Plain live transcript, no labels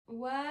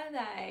Were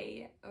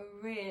they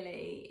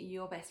really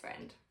your best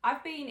friend?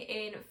 I've been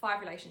in 5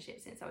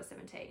 relationships since I was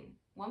 17.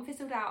 One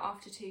fizzled out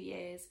after 2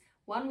 years,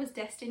 one was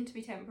destined to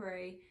be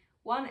temporary,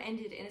 one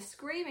ended in a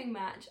screaming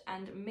match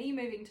and me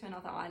moving to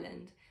another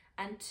island,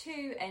 and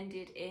 2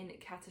 ended in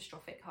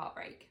catastrophic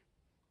heartbreak.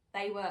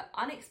 They were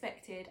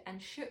unexpected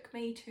and shook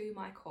me to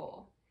my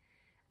core.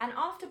 And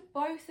after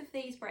both of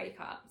these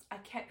breakups, I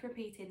kept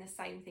repeating the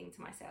same thing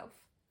to myself.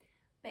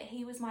 But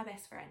he was my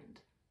best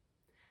friend.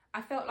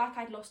 I felt like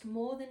I'd lost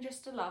more than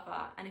just a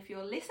lover, and if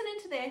you're listening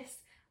to this,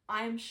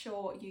 I am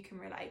sure you can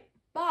relate.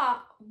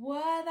 But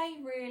were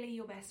they really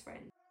your best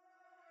friend?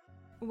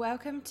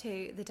 Welcome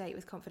to the Date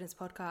with Confidence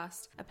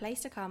podcast, a place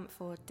to come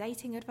for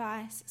dating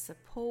advice,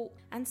 support,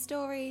 and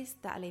stories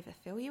that'll either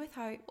fill you with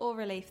hope or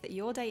relief that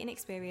your dating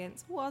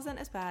experience wasn't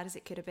as bad as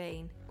it could have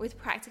been, with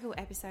practical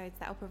episodes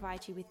that'll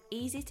provide you with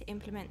easy to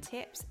implement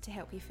tips to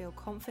help you feel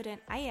confident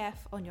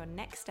AF on your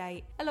next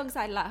date,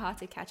 alongside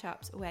lighthearted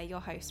catch-ups where your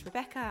host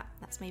Rebecca,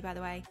 that's me by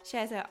the way,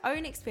 shares her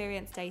own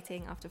experience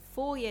dating after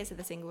 4 years of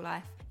the single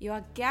life. You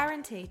are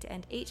guaranteed to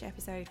end each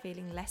episode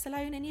feeling less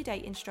alone in your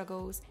dating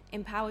struggles,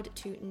 empowered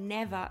to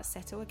never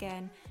settle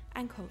again,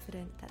 and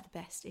confident that the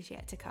best is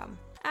yet to come.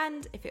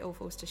 And if it all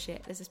falls to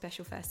shit, there's a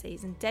special first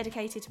season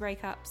dedicated to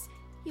breakups.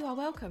 You are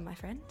welcome, my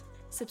friend.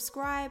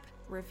 Subscribe,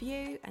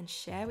 review, and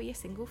share with your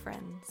single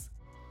friends.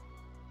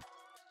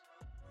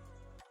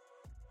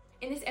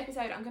 In this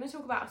episode, I'm going to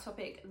talk about a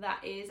topic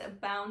that is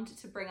bound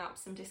to bring up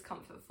some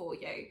discomfort for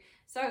you.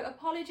 So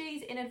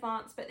apologies in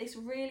advance, but this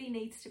really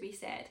needs to be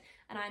said.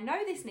 And I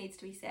know this needs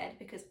to be said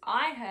because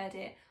I heard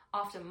it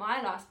after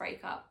my last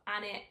breakup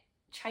and it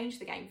changed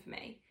the game for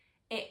me.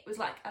 It was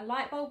like a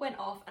light bulb went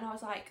off and I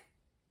was like,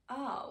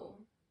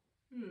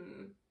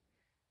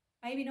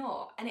 maybe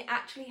not. And it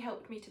actually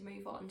helped me to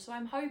move on. So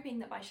I'm hoping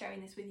that by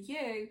sharing this with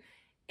you,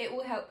 it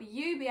will help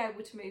you be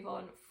able to move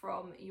on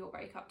from your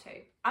breakup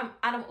too.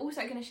 I'm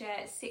also going to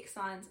share 6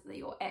 signs that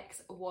your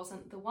ex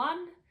wasn't the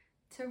one,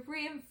 to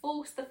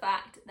reinforce the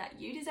fact that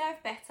you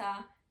deserve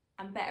better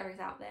and better is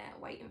out there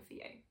waiting for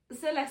you.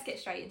 So let's get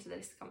straight into the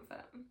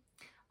discomfort.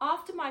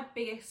 After my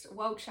biggest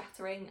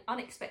world-shattering,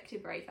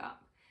 unexpected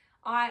breakup,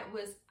 I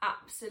was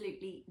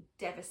absolutely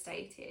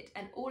devastated,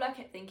 and all I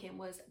kept thinking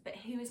was, but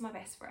who is my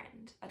best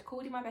friend? I'd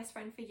called him my best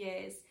friend for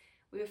years.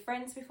 We were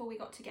friends before we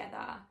got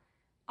together.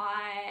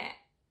 I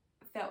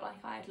felt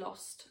like I had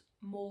lost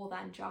more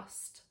than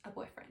just a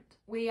boyfriend.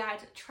 We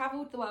had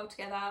travelled the world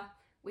together.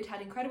 We'd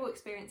had incredible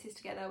experiences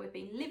together. We'd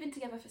been living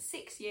together for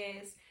 6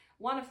 years,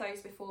 one of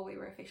those before we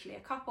were officially a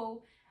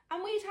couple,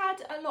 and we'd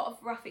had a lot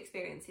of rough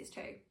experiences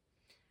too.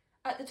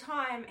 At the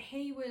time,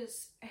 he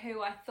was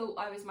who I thought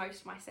I was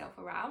most myself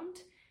around,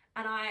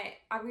 and I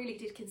really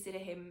did consider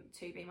him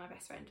to be my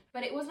best friend.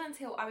 But it wasn't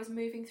until I was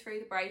moving through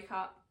the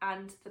breakup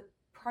and the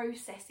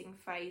processing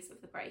phase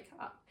of the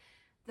breakup,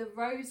 the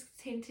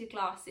rose-tinted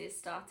glasses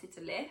started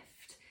to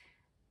lift,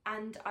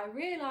 and I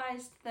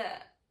realised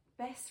that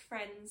best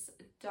friends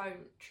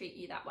don't treat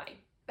you that way.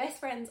 Best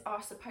friends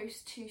are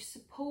supposed to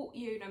support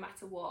you no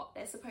matter what.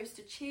 They're supposed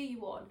to cheer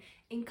you on,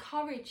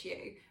 encourage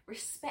you,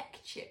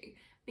 respect you,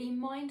 be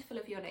mindful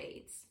of your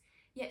needs.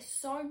 Yet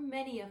so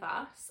many of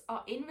us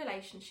are in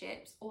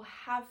relationships or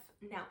have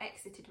now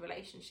exited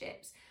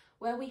relationships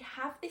where we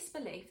have this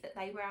belief that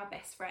they were our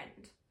best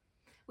friend,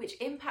 which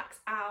impacts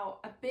our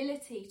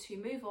ability to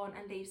move on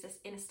and leaves us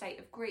in a state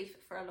of grief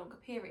for a longer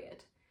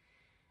period.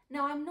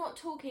 Now, I'm not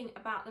talking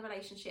about the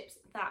relationships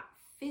that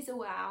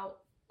fizzle out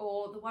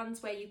or the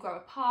ones where you grow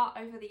apart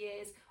over the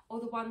years or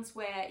the ones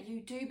where you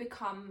do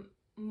become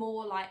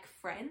more like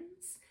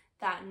friends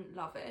than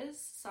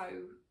lovers. So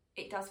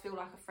it does feel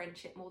like a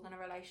friendship more than a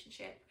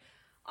relationship.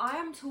 I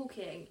am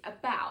talking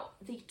about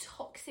the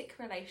toxic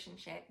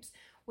relationships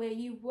where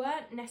you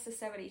weren't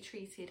necessarily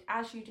treated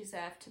as you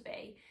deserve to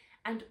be,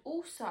 and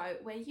also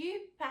where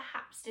you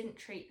perhaps didn't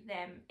treat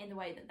them in the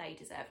way that they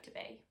deserve to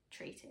be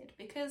treated.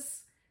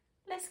 Because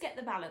let's get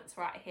the balance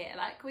right here.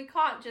 Like, we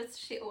can't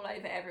just shit all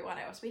over everyone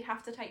else. We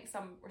have to take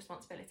some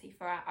responsibility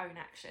for our own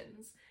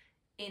actions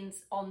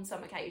on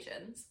some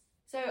occasions.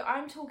 So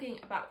I'm talking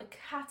about the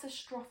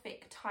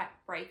catastrophic type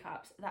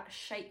breakups that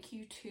shake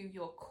you to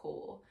your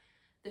core.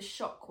 The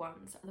shock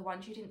ones, the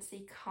ones you didn't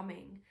see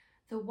coming,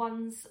 the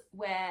ones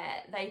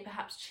where they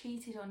perhaps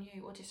cheated on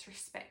you or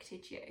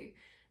disrespected you,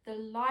 the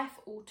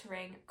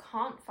life-altering,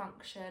 can't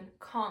function,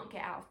 can't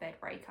get out of bed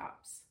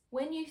breakups.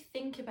 When you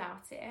think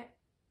about it,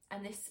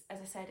 and this, as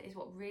I said, is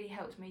what really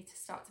helped me to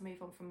start to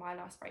move on from my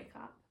last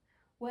breakup,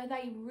 were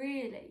they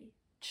really,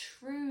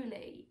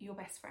 truly your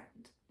best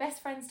friend?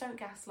 Best friends don't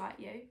gaslight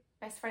you.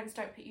 Best friends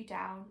don't put you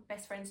down.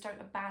 Best friends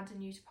don't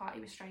abandon you to party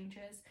with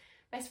strangers.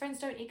 Best friends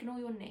don't ignore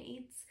your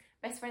needs.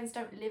 Best friends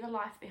don't live a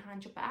life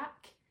behind your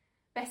back.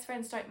 Best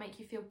friends don't make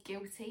you feel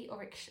guilty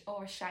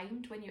or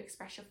ashamed when you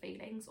express your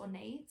feelings or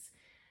needs.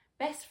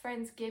 Best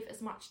friends give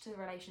as much to the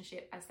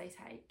relationship as they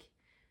take.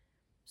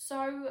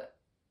 So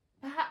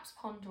perhaps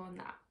ponder on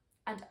that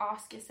and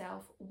ask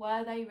yourself,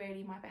 were they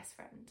really my best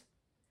friend?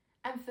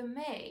 And for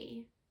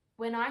me,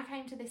 when I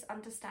came to this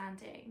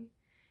understanding,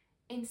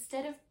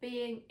 instead of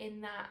being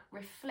in that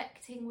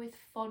reflecting with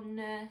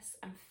fondness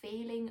and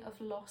feeling of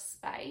lost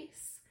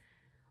space,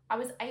 I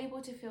was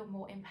able to feel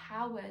more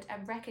empowered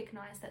and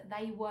recognise that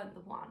they weren't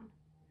the one.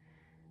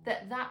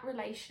 That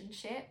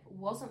relationship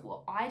wasn't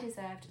what I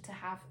deserved to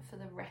have for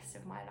the rest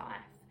of my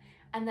life,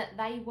 and that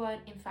they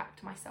weren't in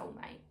fact my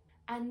soulmate.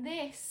 And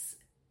this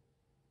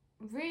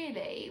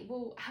really,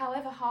 well,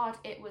 however hard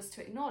it was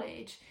to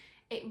acknowledge,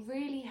 it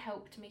really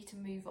helped me to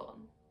move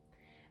on.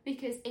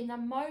 Because in the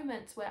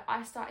moments where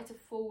I started to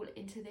fall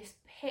into this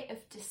pit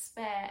of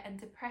despair and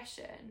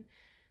depression,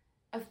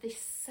 of this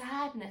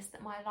sadness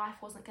that my life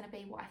wasn't going to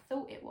be what I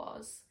thought it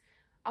was,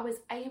 I was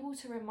able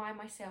to remind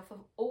myself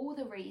of all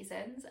the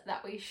reasons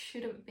that we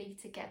shouldn't be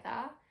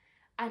together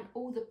and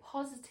all the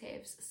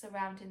positives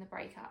surrounding the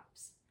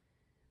breakups,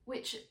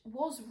 which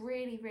was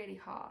really, really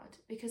hard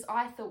because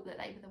I thought that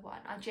they were the one.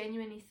 I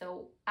genuinely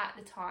thought at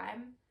the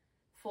time,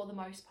 for the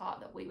most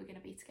part, that we were going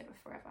to be together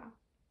forever.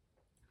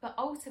 But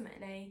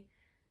ultimately,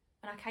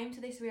 when I came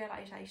to this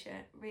realization,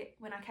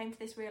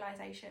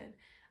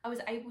 I was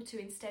able to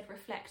instead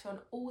reflect on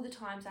all the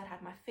times I'd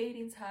had my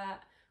feelings hurt,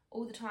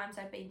 all the times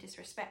I'd been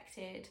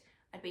disrespected,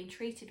 I'd been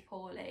treated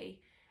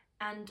poorly.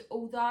 And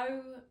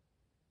although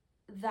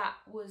that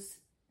was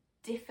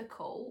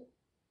difficult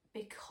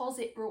because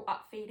it brought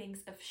up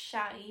feelings of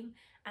shame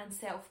and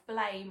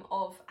self-blame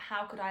of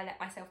how could I let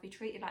myself be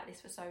treated like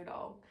this for so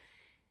long,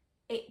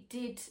 it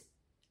did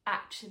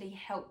actually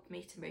help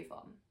me to move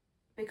on,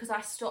 because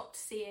I stopped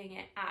seeing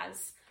it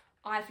as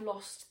I've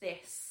lost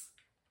this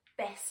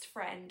best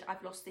friend,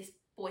 I've lost this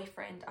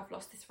boyfriend, I've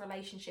lost this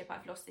relationship,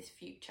 I've lost this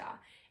future.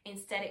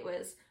 Instead it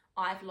was,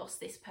 I've lost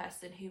this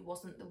person who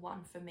wasn't the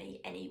one for me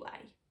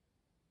anyway.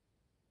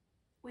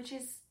 Which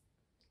is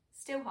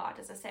still hard,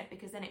 as I said,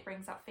 because then it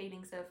brings up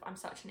feelings of I'm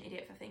such an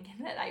idiot for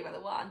thinking that they were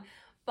the one.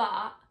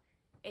 But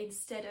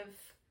instead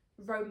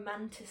of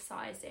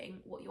romanticising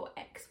what your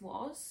ex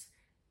was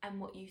and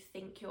what you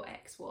think your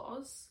ex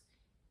was,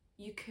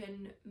 you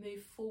can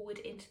move forward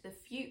into the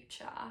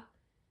future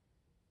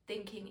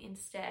thinking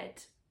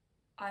instead,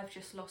 I've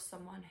just lost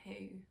someone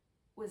who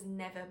was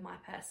never my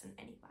person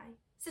anyway.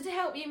 So to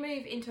help you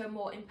move into a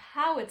more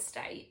empowered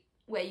state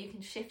where you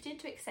can shift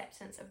into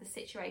acceptance of the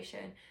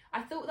situation,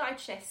 I thought that I'd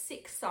share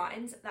 6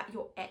 signs that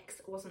your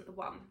ex wasn't the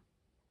one.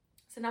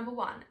 So number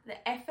 1,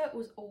 the effort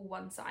was all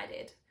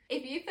one-sided.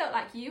 If you felt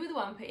like you were the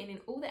one putting in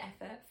all the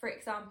effort, for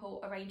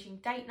example, arranging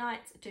date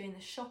nights, doing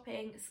the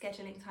shopping,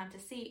 scheduling time to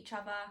see each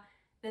other,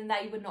 then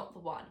they were not the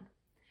one.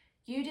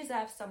 You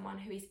deserve someone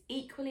who is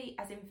equally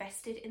as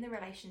invested in the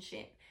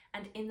relationship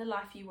and in the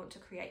life you want to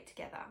create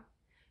together.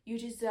 You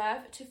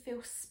deserve to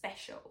feel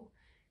special,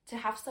 to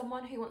have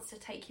someone who wants to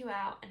take you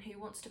out and who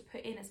wants to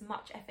put in as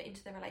much effort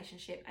into the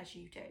relationship as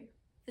you do.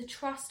 The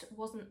trust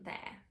wasn't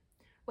there.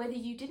 Whether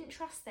you didn't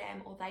trust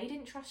them or they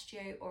didn't trust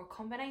you, or a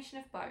combination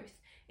of both,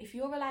 if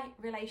your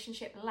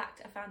relationship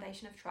lacked a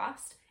foundation of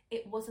trust,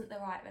 it wasn't the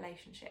right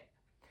relationship.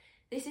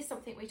 This is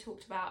something we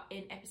talked about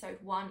in episode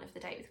 1 of the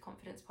Date with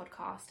Confidence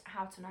podcast,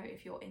 how to know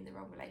if you're in the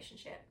wrong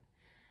relationship.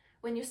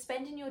 When you're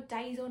spending your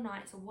days or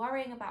nights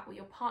worrying about what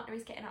your partner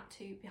is getting up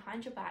to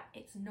behind your back,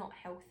 it's not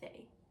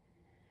healthy.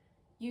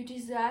 You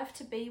deserve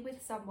to be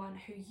with someone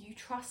who you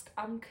trust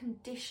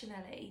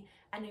unconditionally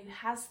and who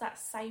has that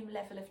same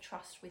level of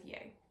trust with you.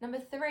 Number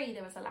 3,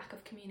 there was a lack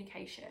of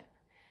communication.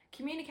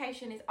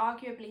 Communication is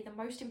arguably the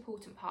most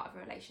important part of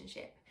a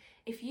relationship.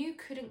 If you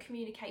couldn't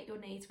communicate your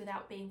needs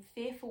without being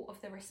fearful of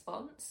the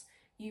response,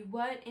 you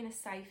weren't in a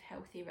safe,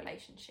 healthy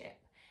relationship.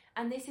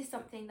 And this is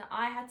something that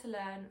I had to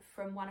learn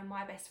from one of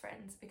my best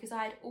friends, because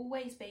I had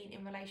always been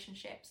in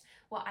relationships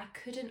where I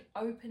couldn't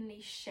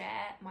openly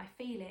share my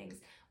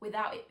feelings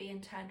without it being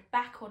turned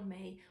back on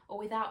me, or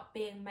without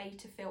being made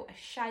to feel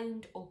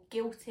ashamed or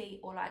guilty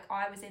or like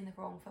I was in the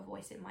wrong for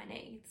voicing my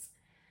needs.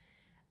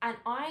 And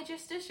I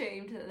just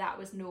assumed that that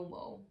was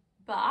normal.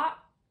 But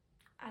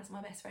as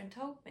my best friend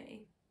told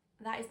me,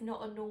 that is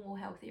not a normal,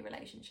 healthy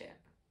relationship.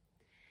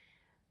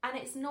 And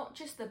it's not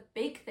just the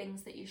big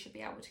things that you should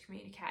be able to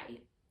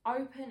communicate.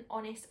 Open,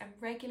 honest and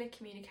regular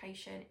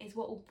communication is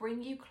what will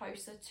bring you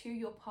closer to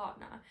your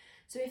partner.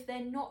 So if they're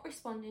not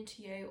responding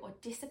to you, or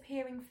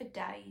disappearing for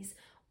days,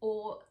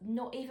 or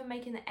not even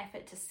making the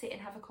effort to sit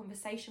and have a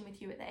conversation with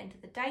you at the end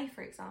of the day,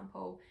 for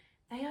example,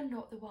 they are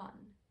not the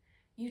one.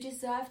 You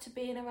deserve to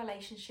be in a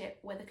relationship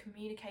where the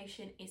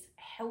communication is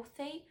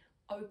healthy,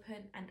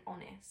 open and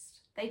honest.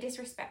 They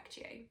disrespect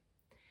you.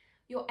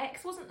 Your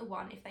ex wasn't the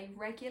one if they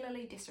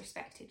regularly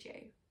disrespected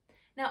you.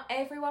 Now,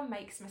 everyone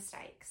makes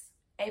mistakes.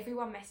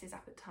 Everyone messes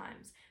up at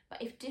times.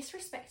 But if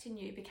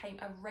disrespecting you became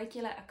a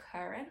regular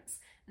occurrence,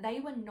 they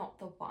were not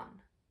the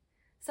one.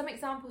 Some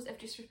examples of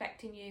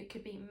disrespecting you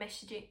could be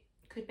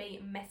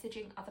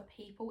messaging other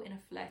people in a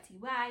flirty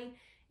way,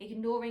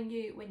 ignoring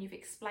you when you've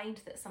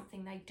explained that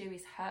something they do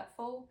is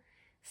hurtful,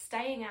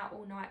 staying out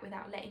all night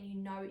without letting you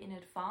know in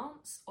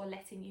advance or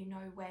letting you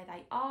know where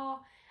they are,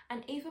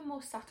 and even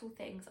more subtle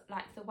things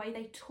like the way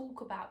they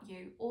talk about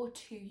you or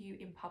to you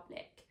in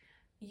public.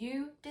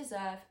 You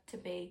deserve to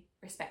be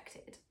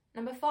respected.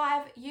 Number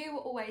 5, you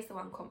were always the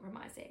one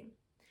compromising.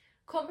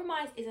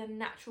 Compromise is a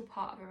natural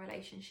part of a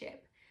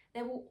relationship.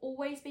 There will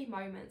always be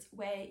moments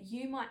where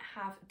you might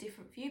have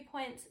different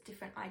viewpoints,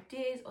 different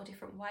ideas, or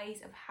different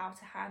ways of how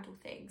to handle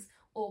things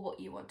or what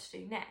you want to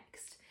do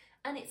next.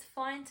 And it's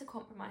fine to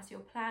compromise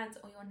your plans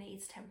or your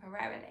needs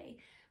temporarily.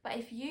 But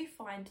if you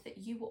find that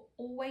you were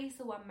always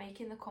the one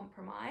making the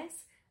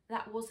compromise,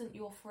 that wasn't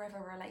your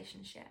forever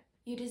relationship.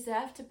 You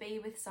deserve to be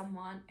with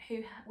someone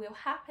who will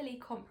happily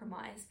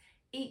compromise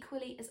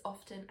equally as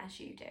often as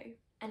you do.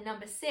 And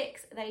number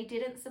 6, they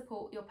didn't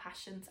support your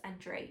passions and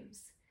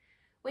dreams.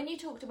 When you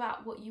talked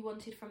about what you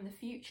wanted from the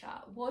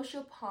future, was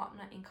your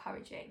partner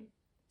encouraging,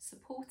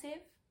 supportive,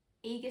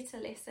 eager to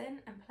listen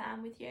and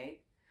plan with you?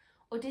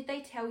 Or did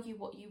they tell you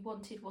what you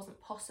wanted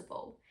wasn't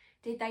possible?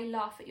 Did they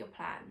laugh at your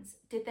plans?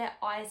 Did their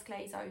eyes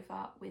glaze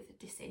over with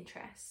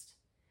disinterest?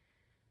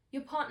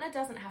 Your partner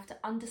doesn't have to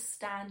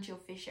understand your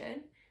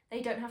vision.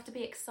 They don't have to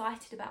be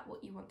excited about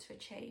what you want to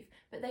achieve,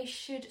 but they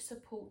should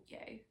support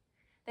you.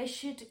 They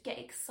should get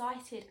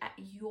excited at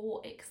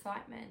your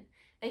excitement.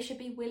 They should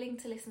be willing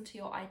to listen to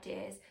your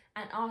ideas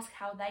and ask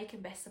how they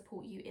can best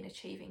support you in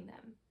achieving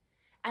them.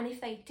 And if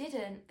they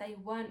didn't, they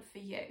weren't for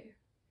you.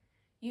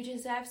 You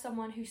deserve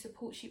someone who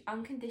supports you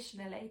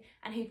unconditionally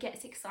and who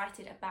gets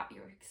excited about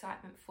your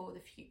excitement for the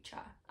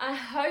future. I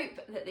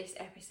hope that this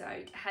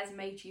episode has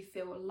made you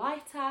feel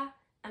lighter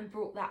and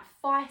brought that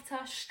fighter,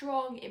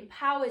 strong,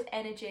 empowered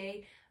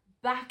energy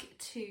back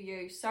to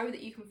you so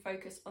that you can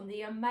focus on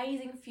the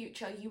amazing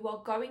future you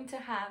are going to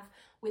have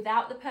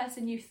without the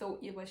person you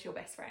thought you was your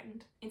best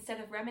friend. Instead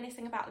of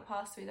reminiscing about the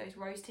past through those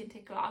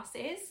rose-tinted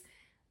glasses,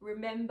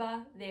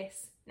 remember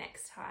this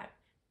next time.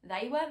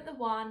 They weren't the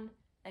one,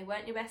 they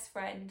weren't your best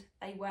friend,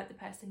 they weren't the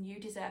person you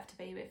deserve to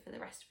be with for the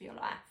rest of your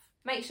life.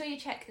 Make sure you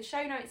check the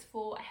show notes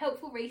for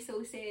helpful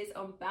resources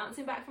on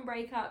bouncing back from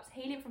breakups,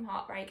 healing from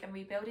heartbreak, and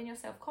rebuilding your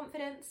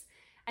self-confidence.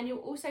 And you'll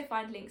also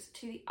find links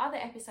to the other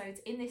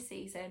episodes in this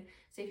season.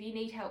 So if you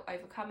need help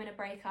overcoming a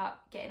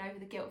breakup, getting over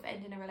the guilt of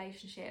ending a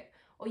relationship,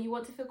 or you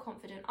want to feel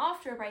confident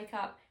after a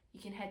breakup, you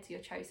can head to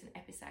your chosen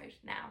episode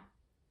now.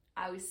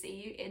 I will see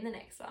you in the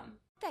next one.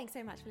 Thanks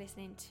so much for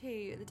listening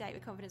to the Date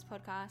with Confidence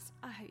podcast.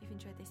 I hope you've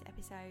enjoyed this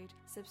episode.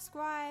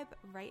 Subscribe,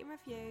 rate and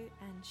review,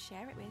 and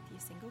share it with your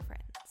single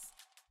friends.